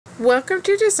Welcome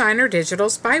to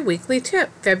DesignerDigitals Bi-Weekly Tip,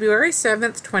 February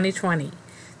 7th, 2020.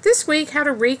 This week, how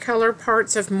to recolor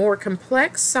parts of more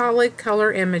complex solid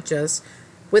color images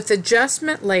with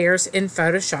adjustment layers in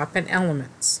Photoshop and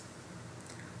Elements.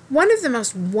 One of the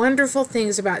most wonderful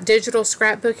things about digital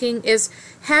scrapbooking is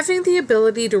having the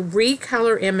ability to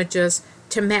recolor images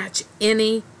to match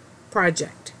any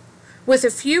project. With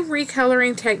a few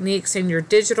recoloring techniques in your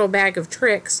digital bag of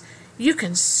tricks, you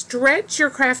can stretch your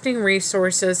crafting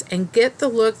resources and get the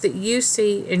look that you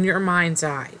see in your mind's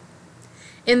eye.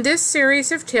 In this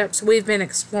series of tips, we've been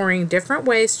exploring different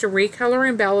ways to recolor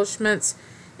embellishments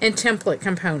and template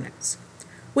components.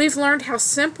 We've learned how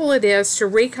simple it is to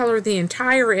recolor the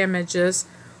entire images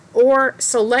or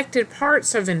selected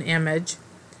parts of an image,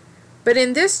 but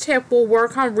in this tip we'll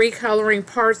work on recoloring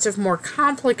parts of more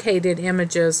complicated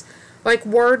images like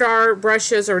word art,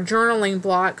 brushes, or journaling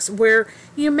blocks where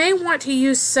you may want to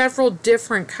use several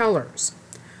different colors.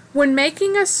 When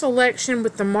making a selection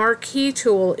with the marquee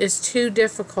tool is too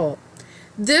difficult,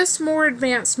 this more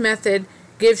advanced method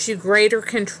gives you greater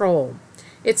control.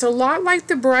 It's a lot like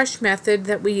the brush method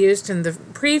that we used in the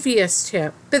previous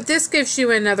tip, but this gives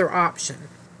you another option.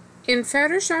 In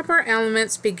Photoshop or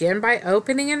Elements, begin by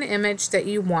opening an image that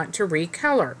you want to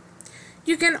recolor.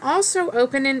 You can also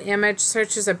open an image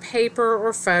such as a paper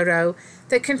or photo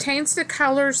that contains the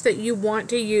colors that you want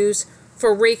to use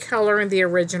for recoloring the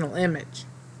original image.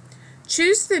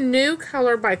 Choose the new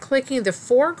color by clicking the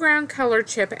foreground color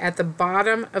chip at the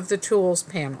bottom of the Tools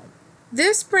panel.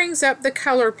 This brings up the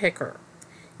color picker.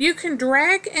 You can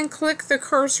drag and click the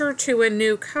cursor to a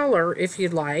new color if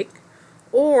you'd like,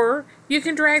 or you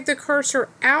can drag the cursor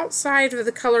outside of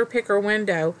the color picker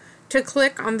window to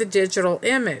click on the digital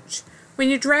image. When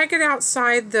you drag it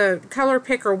outside the color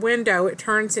picker window, it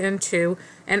turns into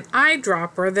an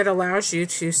eyedropper that allows you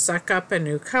to suck up a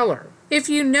new color. If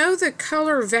you know the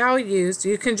color values,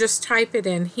 you can just type it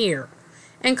in here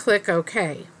and click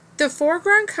OK. The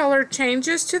foreground color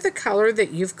changes to the color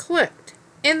that you've clicked.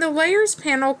 In the Layers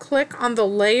panel, click on the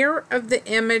layer of the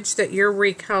image that you're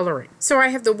recoloring. So I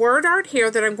have the word art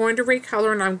here that I'm going to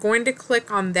recolor, and I'm going to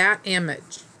click on that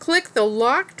image. Click the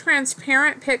Lock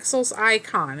Transparent Pixels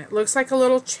icon. It looks like a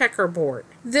little checkerboard.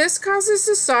 This causes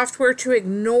the software to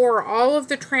ignore all of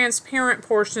the transparent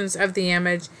portions of the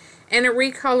image, and it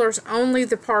recolors only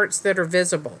the parts that are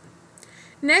visible.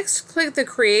 Next, click the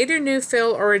Create a New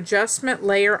Fill or Adjustment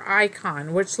Layer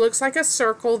icon, which looks like a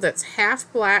circle that's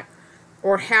half black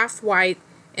or half white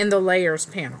in the Layers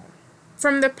panel.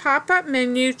 From the pop-up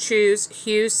menu, choose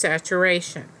Hue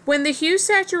Saturation. When the Hue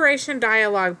Saturation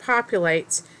dialog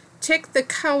populates, tick the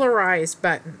Colorize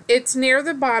button. It's near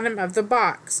the bottom of the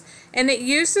box, and it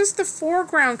uses the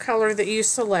foreground color that you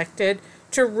selected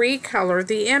to recolor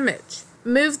the image.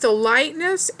 Move the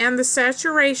lightness and the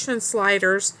saturation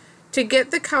sliders to get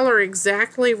the color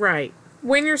exactly right.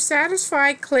 When you're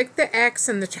satisfied, click the X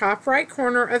in the top right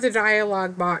corner of the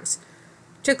dialog box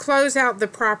to close out the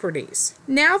properties.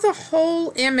 Now the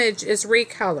whole image is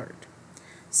recolored.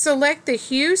 Select the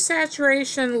Hue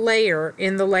Saturation layer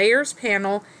in the Layers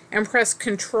panel and press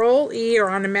Ctrl-E or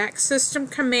on a Mac system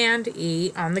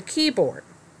Command-E on the keyboard.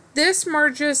 This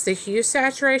merges the Hue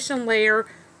Saturation layer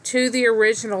to the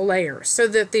original layer so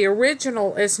that the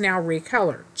original is now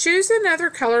recolored. Choose another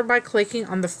color by clicking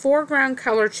on the foreground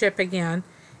color chip again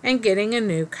and getting a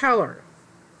new color.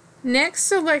 Next,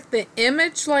 select the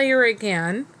image layer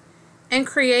again and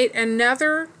create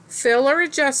another fill or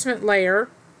adjustment layer,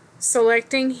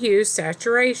 selecting Hue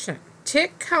Saturation.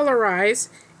 Tick Colorize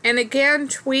and again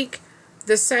tweak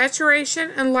the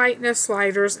saturation and lightness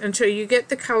sliders until you get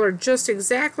the color just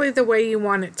exactly the way you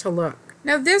want it to look.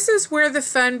 Now this is where the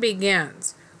fun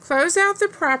begins. Close out the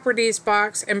Properties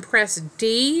box and press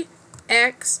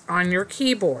DX on your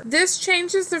keyboard. This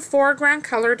changes the foreground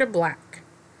color to black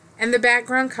and the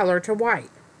background color to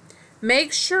white.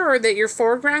 Make sure that your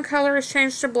foreground color is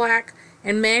changed to black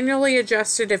and manually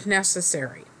adjust it if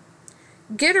necessary.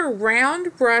 Get a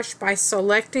round brush by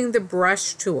selecting the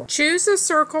Brush tool. Choose a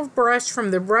circle brush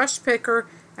from the brush picker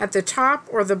at the top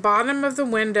or the bottom of the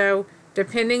window,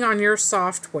 depending on your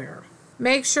software.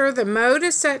 Make sure the mode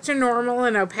is set to normal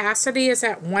and opacity is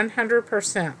at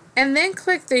 100%. And then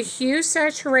click the Hue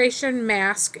Saturation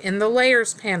mask in the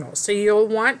Layers panel. So you'll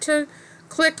want to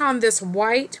click on this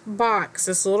white box,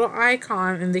 this little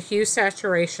icon in the Hue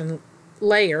Saturation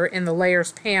layer in the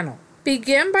Layers panel.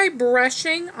 Begin by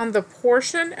brushing on the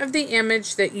portion of the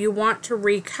image that you want to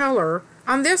recolor.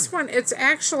 On this one, it's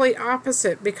actually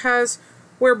opposite because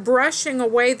we're brushing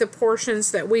away the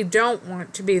portions that we don't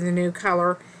want to be the new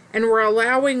color, and we're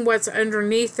allowing what's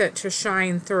underneath it to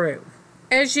shine through.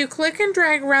 As you click and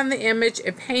drag around the image,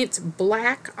 it paints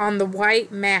black on the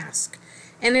white mask,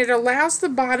 and it allows the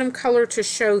bottom color to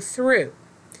show through.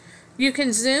 You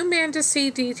can zoom in to see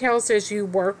details as you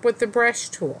work with the brush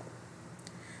tool.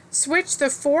 Switch the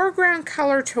foreground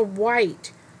color to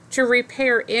white to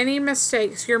repair any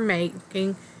mistakes you're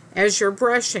making as you're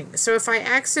brushing. So if I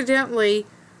accidentally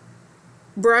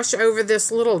brush over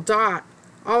this little dot,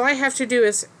 all I have to do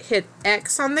is hit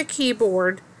X on the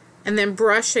keyboard and then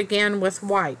brush again with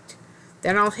white.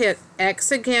 Then I'll hit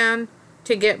X again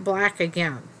to get black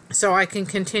again, so I can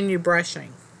continue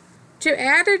brushing. To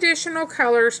add additional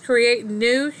colors, create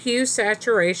new hue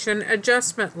saturation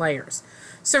adjustment layers.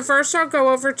 So first I'll go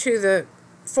over to the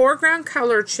foreground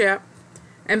color chip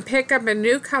and pick up a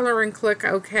new color and click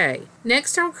OK.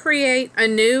 Next I'll create a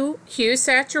new hue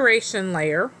saturation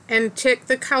layer and tick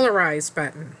the colorize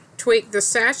button. Tweak the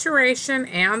saturation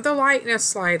and the lightness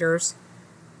sliders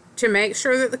to make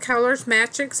sure that the colors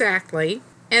match exactly.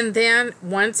 And then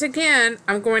once again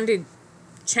I'm going to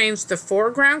change the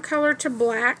foreground color to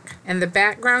black and the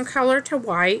background color to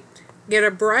white. Get a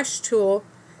brush tool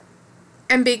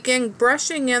and begin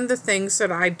brushing in the things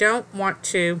that I don't want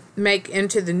to make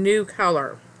into the new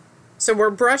color. So we're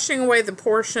brushing away the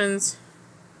portions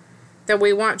that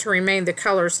we want to remain the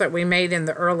colors that we made in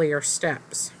the earlier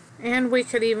steps. And we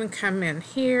could even come in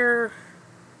here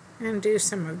and do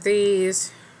some of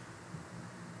these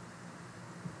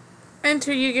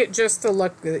until you get just the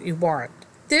look that you want.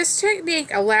 This technique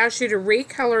allows you to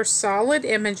recolor solid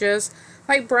images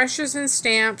like brushes and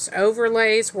stamps,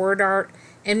 overlays, word art,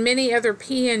 and many other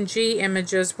PNG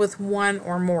images with one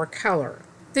or more color.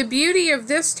 The beauty of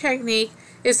this technique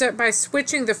is that by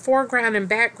switching the foreground and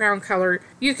background color,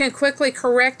 you can quickly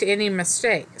correct any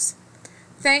mistakes.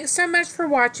 Thanks so much for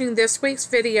watching this week's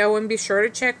video, and be sure to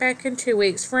check back in 2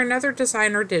 weeks for another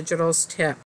Designer Digitals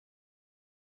tip.